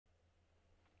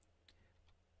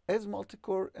As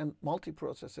multi-core and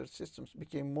multiprocessor systems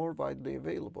became more widely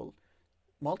available,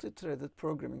 multi-threaded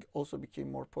programming also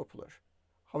became more popular.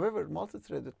 However,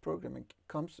 multi-threaded programming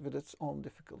comes with its own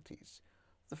difficulties.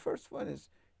 The first one is,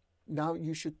 now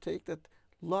you should take that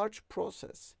large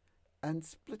process and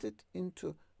split it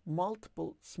into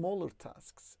multiple smaller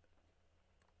tasks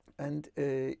and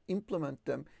implement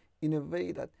them in a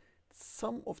way that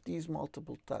some of these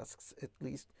multiple tasks, at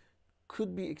least,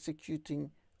 could be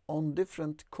executing on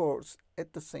different cores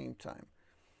at the same time.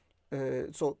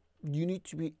 So you need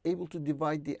to be able to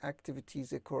divide the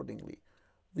activities accordingly.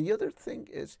 The other thing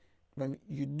is, when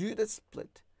you do the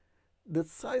split, the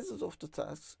sizes of the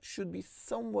tasks should be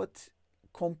somewhat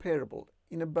comparable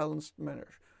in a balanced manner.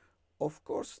 Of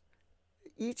course,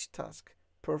 each task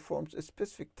performs a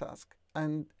specific task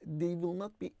and they will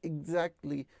not be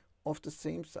exactly of the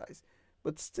same size,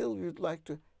 but still we would like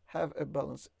to have a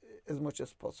balance as much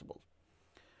as possible.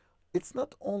 It's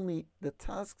not only the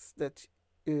tasks that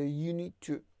you need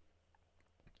to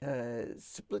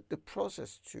split the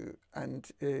process to and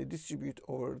distribute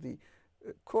over the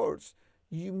cores.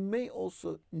 You may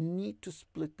also need to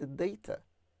split the data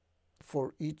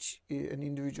for each an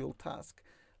individual task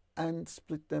and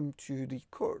split them to the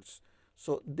cores.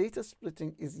 So data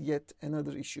splitting is yet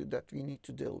another issue that we need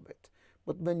to deal with.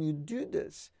 But when you do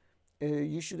this,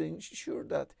 you should ensure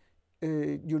that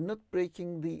you're not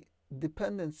breaking the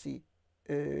dependency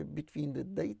between the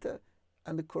data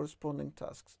and the corresponding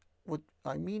tasks. What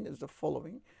I mean is the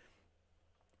following.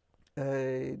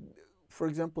 For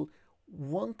example,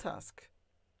 one task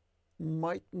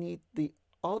might need the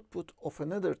output of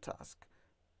another task,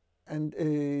 and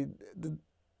the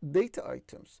data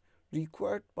items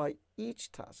required by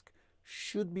each task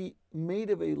should be made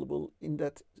available in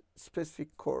that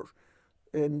specific core,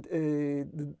 and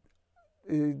the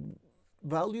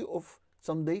value of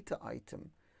some data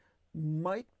item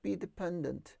might be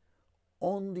dependent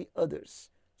on the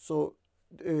others. So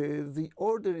the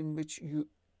order in which you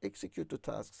execute the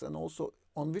tasks and also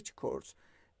on which cores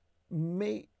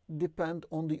may depend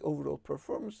on the overall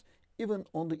performance, even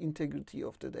on the integrity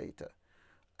of the data.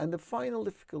 And the final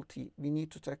difficulty we need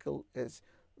to tackle is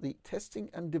the testing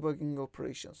and debugging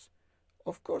operations.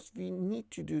 Of course, we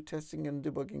need to do testing and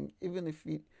debugging even if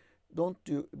we don't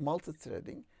do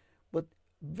multi-threading, but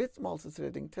with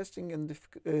multi-threading, testing and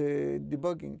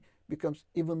debugging becomes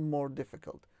even more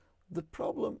difficult. The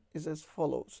problem is as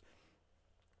follows.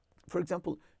 For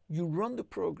example, you run the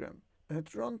program, and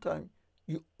at runtime,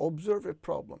 you observe a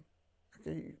problem.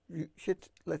 Okay, you hit,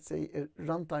 let's say, a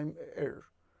runtime error.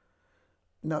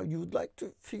 Now, you would like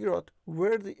to figure out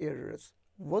where the error is,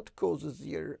 what causes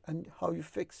the error, and how you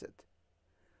fix it.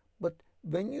 But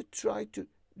when you try to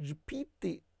repeat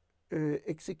the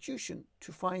execution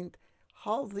to find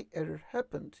how the error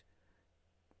happened,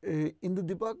 in the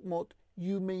debug mode,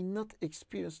 you may not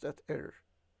experience that error.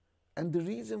 And the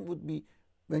reason would be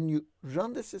when you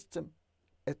run the system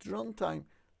at runtime,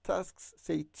 tasks,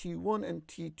 say T1 and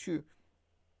T2,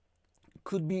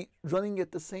 could be running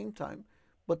at the same time.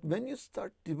 But when you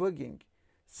start debugging,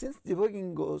 since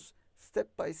debugging goes step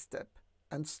by step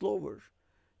and slower,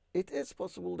 it is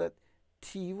possible that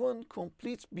T1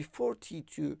 completes before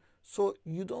T2, so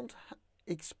you don't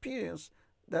experience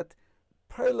that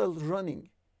parallel running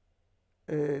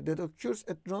that occurs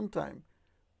at runtime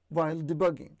while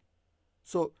debugging.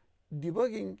 So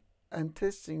debugging and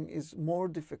testing is more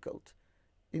difficult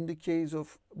in the case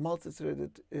of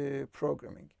multi-threaded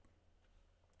programming.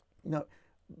 Now,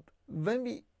 when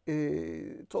we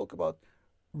talk about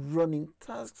running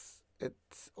tasks at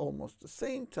almost the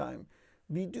same time,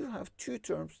 we do have two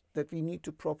terms that we need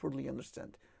to properly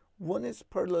understand. One is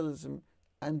parallelism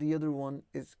and the other one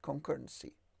is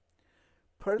concurrency.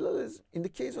 Parallelism, in the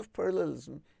case of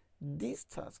parallelism, these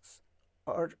tasks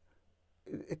are,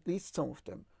 at least some of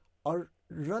them, are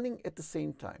running at the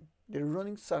same time. They're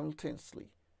running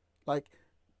simultaneously. Like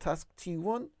task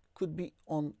T1 could be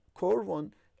on core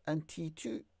 1 and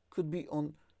T2 could be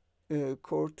on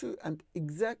core 2, and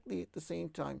exactly at the same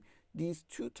time these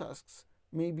two tasks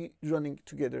may be running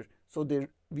together, so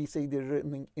we say they're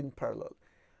running in parallel.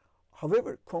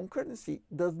 However, concurrency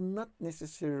does not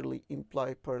necessarily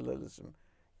imply parallelism.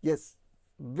 Yes,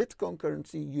 with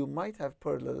concurrency you might have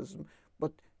parallelism,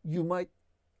 but you might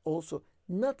also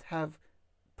not have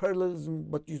parallelism,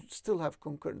 but you still have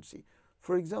concurrency.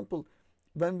 For example,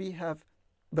 when we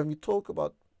talk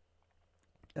about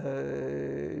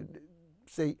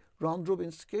say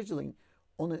round-robin scheduling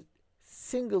on a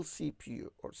single CPU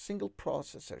or single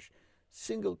processor,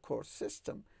 single core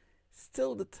system,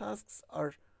 still the tasks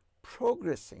are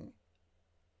progressing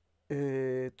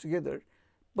together,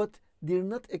 but they're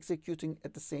not executing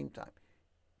at the same time.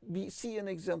 we see an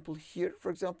example here. For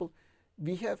example,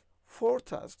 we have 4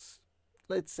 tasks,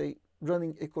 let's say,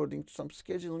 running according to some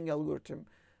scheduling algorithm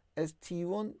as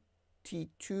T1,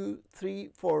 T2, 3,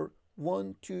 4,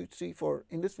 1, 2, 3, 4,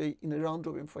 in this way, in a round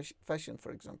robin fashion,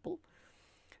 for example.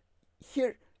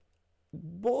 Here,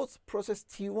 both process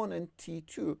T1 and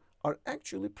T2 are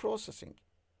actually progressing.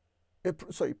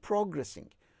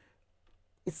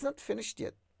 It's not finished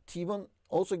yet. T1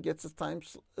 also gets a time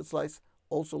slice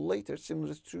also later,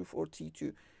 similar is true for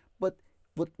T2. But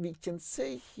what we can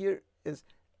say here is,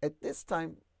 at this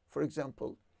time, for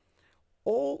example,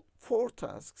 all 4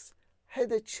 tasks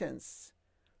had a chance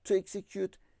to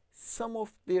execute some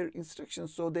of their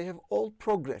instructions, so they have all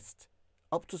progressed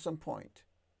up to some point.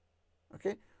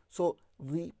 Okay, so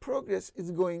the progress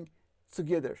is going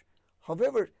together.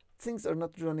 However, things are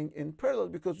not running in parallel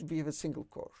because we have a single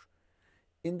core.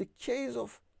 In the case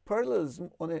of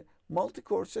parallelism on a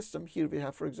multi-core system, here we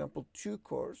have, for example, 2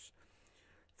 cores.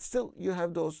 Still, you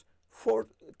have those 4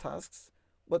 tasks,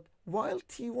 but while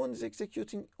T1 is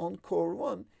executing on core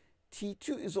 1,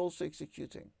 T2 is also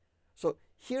executing. So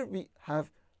here we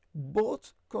have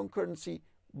both concurrency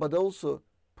but also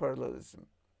parallelism.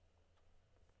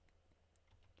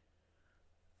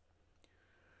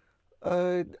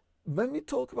 When we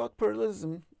talk about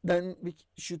parallelism, then we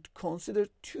should consider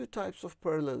 2 types of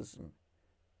parallelism.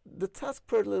 The task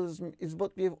parallelism is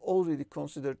what we have already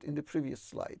considered in the previous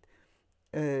slide.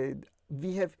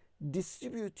 We have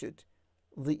distributed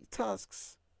the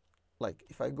tasks, like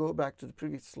if I go back to the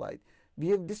previous slide, we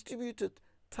have distributed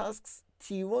tasks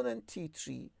T1 and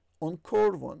T3 on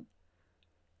core 1,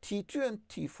 T2 and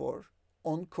T4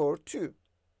 on core 2.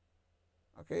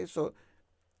 Okay, so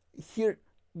here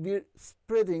we're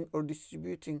spreading or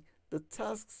distributing the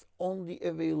tasks on the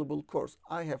available cores.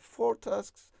 I have 4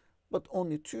 tasks, but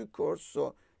only 2 cores,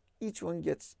 so each one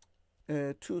gets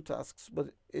 2 tasks, but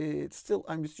still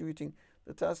I'm distributing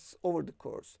the tasks over the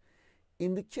cores.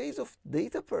 In the case of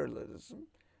data parallelism,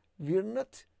 we're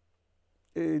not,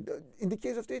 in the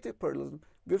case of data parallelism,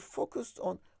 we're focused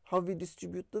on how we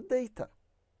distribute the data.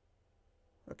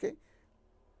 Okay?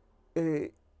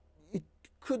 It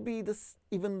could be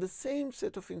even the same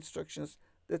set of instructions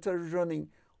that are running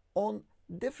on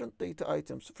different data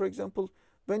items. For example,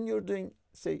 when you're doing,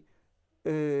 say,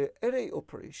 array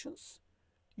operations,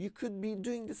 you could be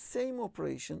doing the same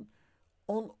operation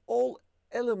on all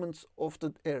elements of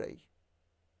the array.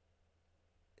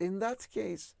 In that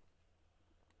case,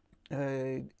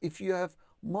 if you have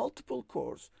multiple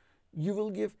cores, you will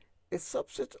give a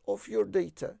subset of your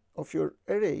data, of your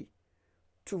array,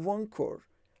 to one core,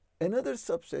 another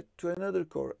subset to another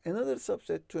core, another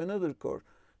subset to another core,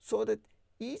 so that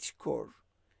each core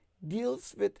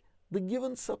deals with the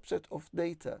given subset of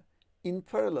data in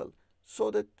parallel, so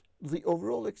that the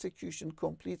overall execution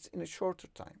completes in a shorter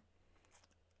time.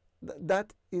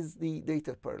 That is the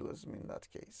data parallelism in that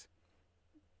case.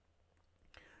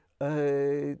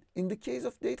 In the case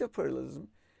of data parallelism,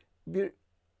 we're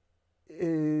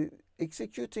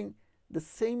executing the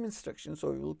same instruction,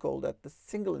 so we will call that the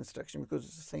single instruction because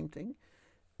it's the same thing.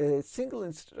 A single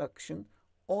instruction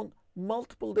on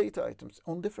multiple data items,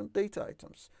 on different data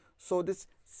items. So this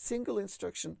single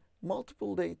instruction,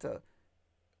 multiple data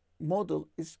model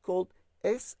is called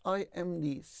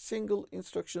SIMD, single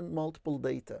instruction multiple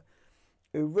data.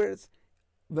 Whereas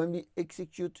when we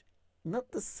execute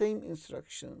not the same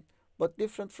instruction, but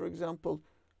different, for example,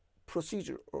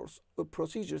 procedures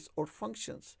or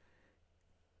functions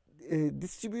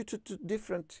distributed to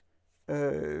different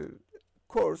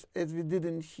cores, as we did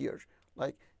in here.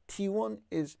 Like T1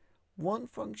 is one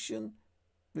function,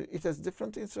 it has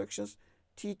different instructions.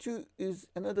 T2 is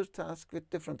another task with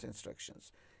different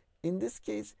instructions. In this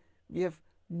case, we have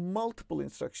multiple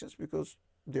instructions because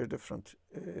they're different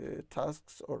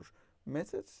tasks or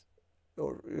methods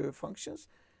or functions,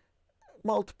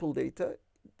 multiple data,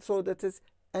 so that is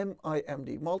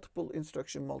MIMD, multiple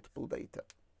instruction, multiple data.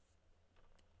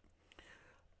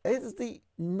 As the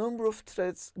number of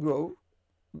threads grow,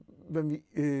 when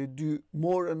we do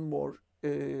more and more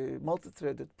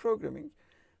multi-threaded programming,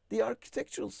 the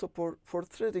architectural support for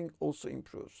threading also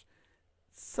improves.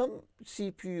 Some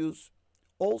CPUs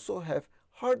also have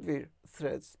hardware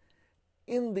threads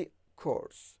in the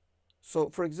cores. So,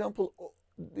 for example,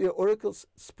 the Oracle's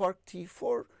Spark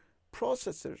T4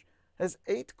 processor has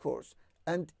 8 cores,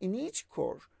 and in each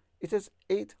core it has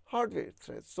 8 hardware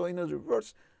threads. So, in other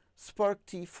words, Spark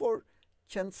T4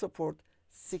 can support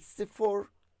 64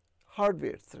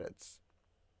 hardware threads.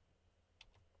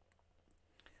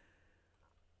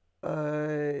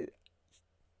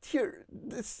 Here,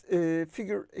 this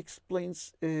figure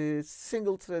explains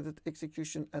single-threaded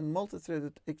execution and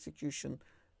multi-threaded execution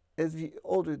as we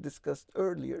already discussed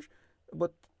earlier,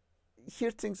 but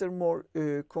here things are more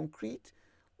concrete.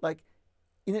 Like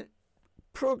in a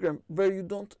program where you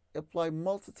don't apply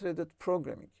multi-threaded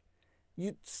programming,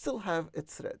 you still have a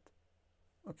thread.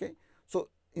 Okay, so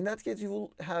in that case you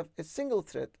will have a single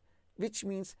thread, which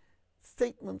means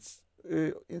statements,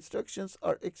 instructions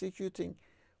are executing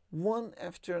one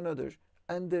after another,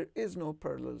 and there is no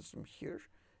parallelism here.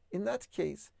 In that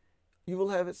case, you will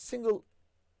have a single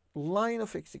line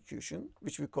of execution,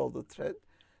 which we call the thread,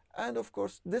 and of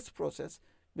course this process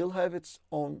will have its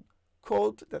own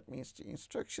code. That means the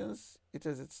instructions, it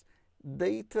has its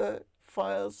data,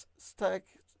 files, stack,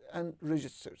 and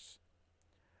registers.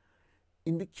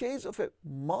 In the case of a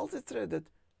multi-threaded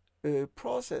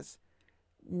process,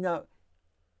 now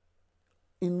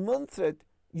in one thread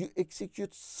you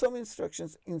execute some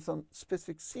instructions in some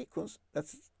specific sequence,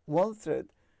 that's one thread.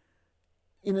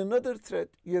 In another thread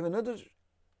you have another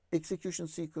execution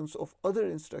sequence of other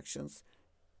instructions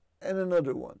and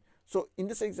another one. So in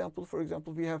this example, for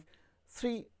example, we have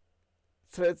 3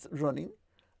 threads running,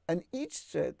 and each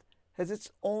thread has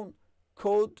its own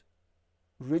code,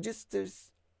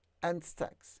 registers, and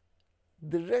stacks.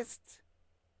 The rest,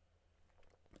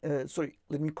 sorry,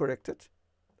 let me correct it.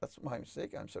 That's my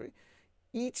mistake, I'm sorry.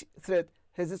 Each thread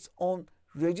has its own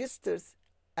registers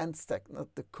and stack,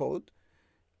 not the code.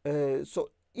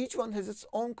 So each one has its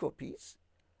own copies.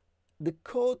 The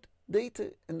code,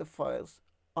 data, and the files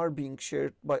are being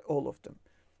shared by all of them.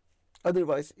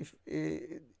 Otherwise, if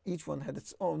each one had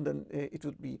its own, then it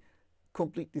would be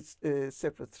completely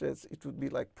separate threads. It would be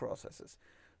like processes.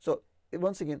 So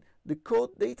once again, the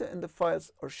code, data, and the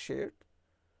files are shared,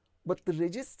 but the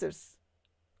registers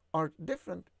are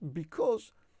different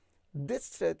because this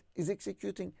thread is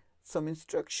executing some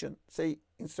instruction, say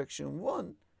instruction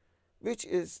 1, which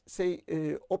is, say,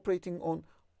 operating on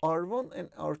R1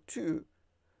 and R2,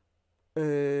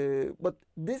 but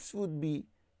this would be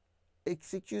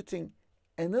executing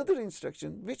another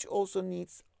instruction which also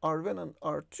needs R1 and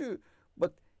R2,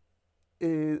 but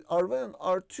R1 and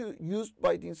R2 used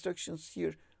by the instructions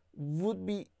here would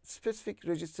be specific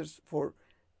registers for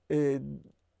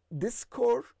this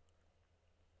core,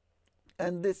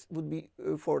 and this would be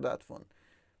for that one.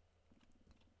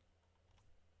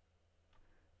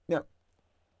 Now,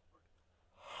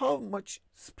 how much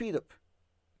speed up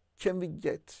can we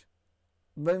get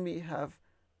when we have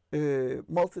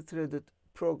multi-threaded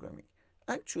programming?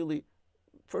 Actually,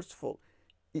 first of all,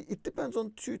 it depends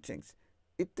on 2 things.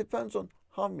 It depends on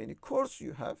how many cores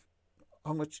you have,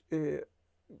 how much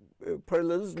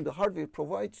parallelism the hardware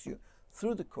provides you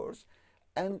through the cores,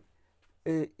 and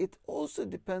it also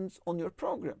depends on your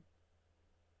program.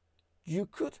 You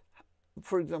could,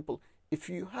 for example, if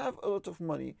you have a lot of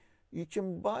money, you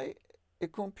can buy a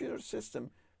computer system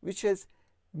which has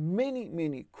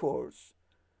many cores,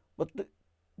 but the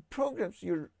programs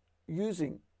you're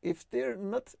using, if they're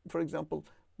not, for example,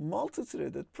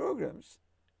 multi-threaded programs,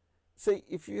 say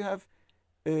if you have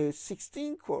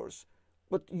 16 cores,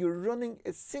 but you're running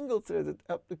a single-threaded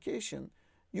application,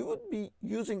 you would be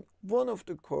using one of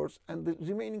the cores and the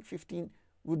remaining 15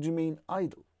 would remain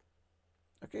idle.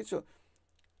 Okay, so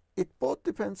it both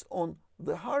depends on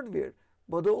the hardware,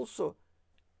 but also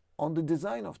on the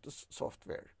design of the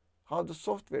software, how the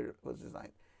software was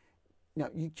designed. Now,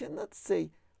 you cannot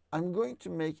say, I'm going to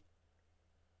make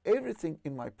everything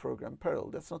in my program parallel.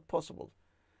 That's not possible.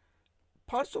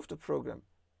 Parts of the program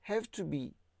have to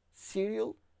be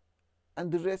serial,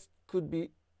 and the rest could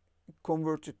be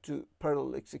converted to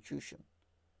parallel execution.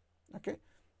 Okay?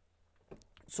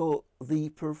 So the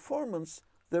performance,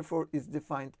 therefore, is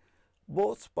defined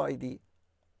both by the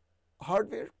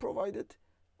hardware provided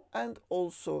and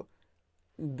also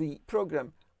the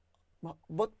program.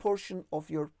 What portion of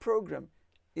your program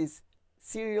is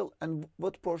serial and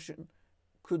what portion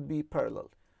could be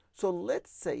parallel. So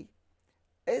let's say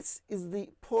S is the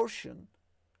portion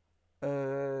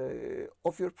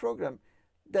of your program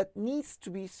that needs to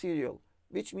be serial,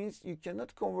 which means you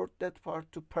cannot convert that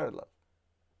part to parallel.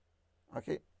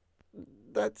 Okay,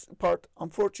 that part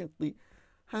unfortunately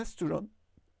has to run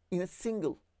in a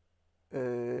single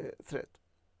thread.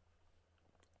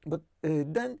 But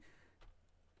then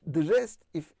the rest,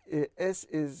 if S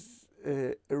is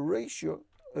a ratio,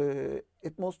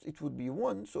 at most it would be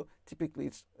 1, so typically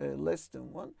it's less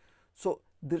than 1. So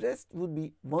the rest would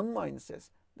be 1 minus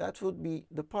S. That would be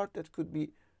the part that could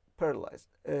be parallelized,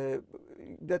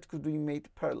 that could be made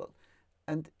parallel.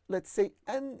 And let's say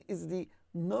N is the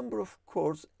number of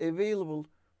cores available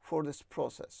for this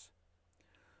process.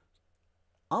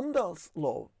 Amdahl's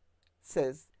law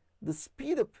says the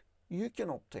speed up you can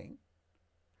obtain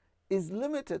is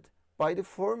limited by the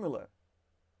formula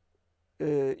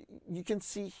you can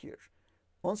see here.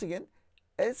 Once again,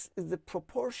 S is the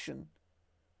proportion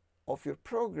of your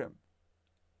program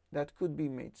that could be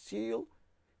made serial.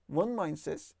 1 minus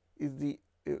S is the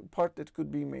part that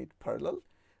could be made parallel,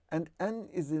 and N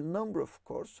is the number of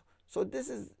cores. So this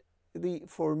is the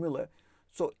formula.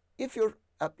 So if your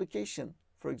application,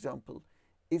 for example,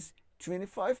 is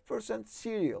 25%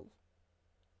 serial,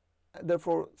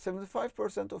 therefore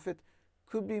 75% of it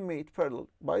could be made parallel.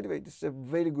 By the way, this is a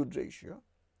very good ratio.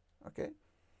 Okay.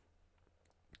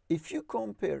 If you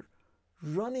compare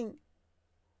running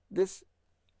this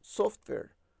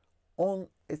software on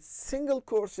a single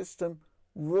core system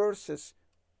versus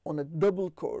on a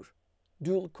double core,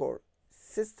 dual core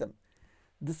system,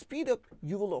 the speed up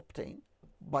you will obtain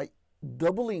by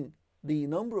doubling the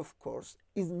number of cores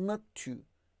is not 2.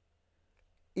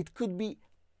 It could be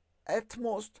at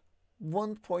most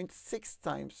 1.6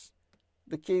 times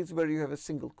the case where you have a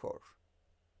single core.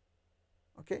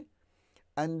 Okay?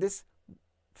 And this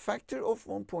factor of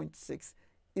 1.6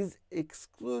 is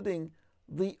excluding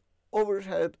the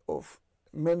overhead of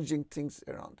managing things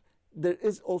around. There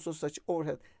is also such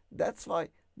overhead. That's why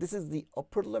this is the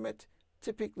upper limit.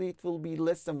 Typically, it will be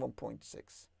less than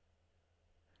 1.6.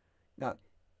 Now,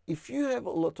 if you have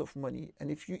a lot of money and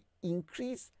if you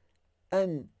increase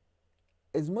N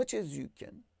as much as you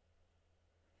can,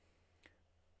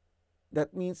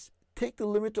 that means take the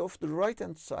limit of the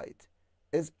right-hand side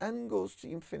as N goes to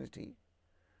infinity,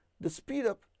 the speed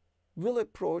up will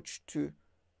approach to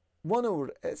 1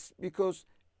 over S, because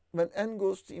when N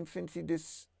goes to infinity,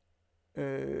 this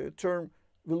term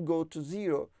will go to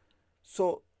 0.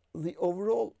 So the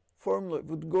overall formula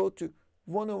would go to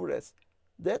 1 over S.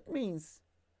 That means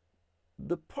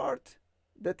the part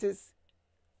that is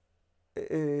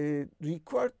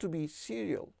required to be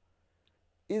serial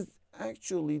is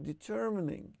actually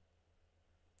determining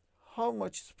how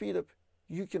much speed up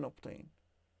you can obtain.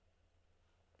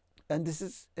 And this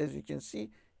is, as you can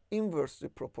see, inversely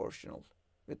proportional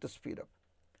with the speed up.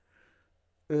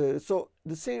 So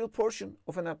the serial portion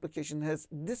of an application has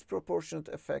disproportionate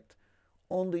effect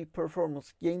on the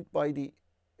performance gained by the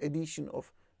addition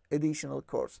of additional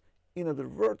cores. In other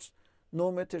words,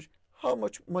 no matter how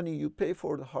much money you pay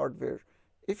for the hardware,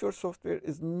 if your software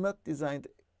is not designed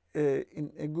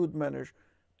in a good manner,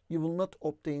 you will not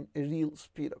obtain a real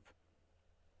speed up.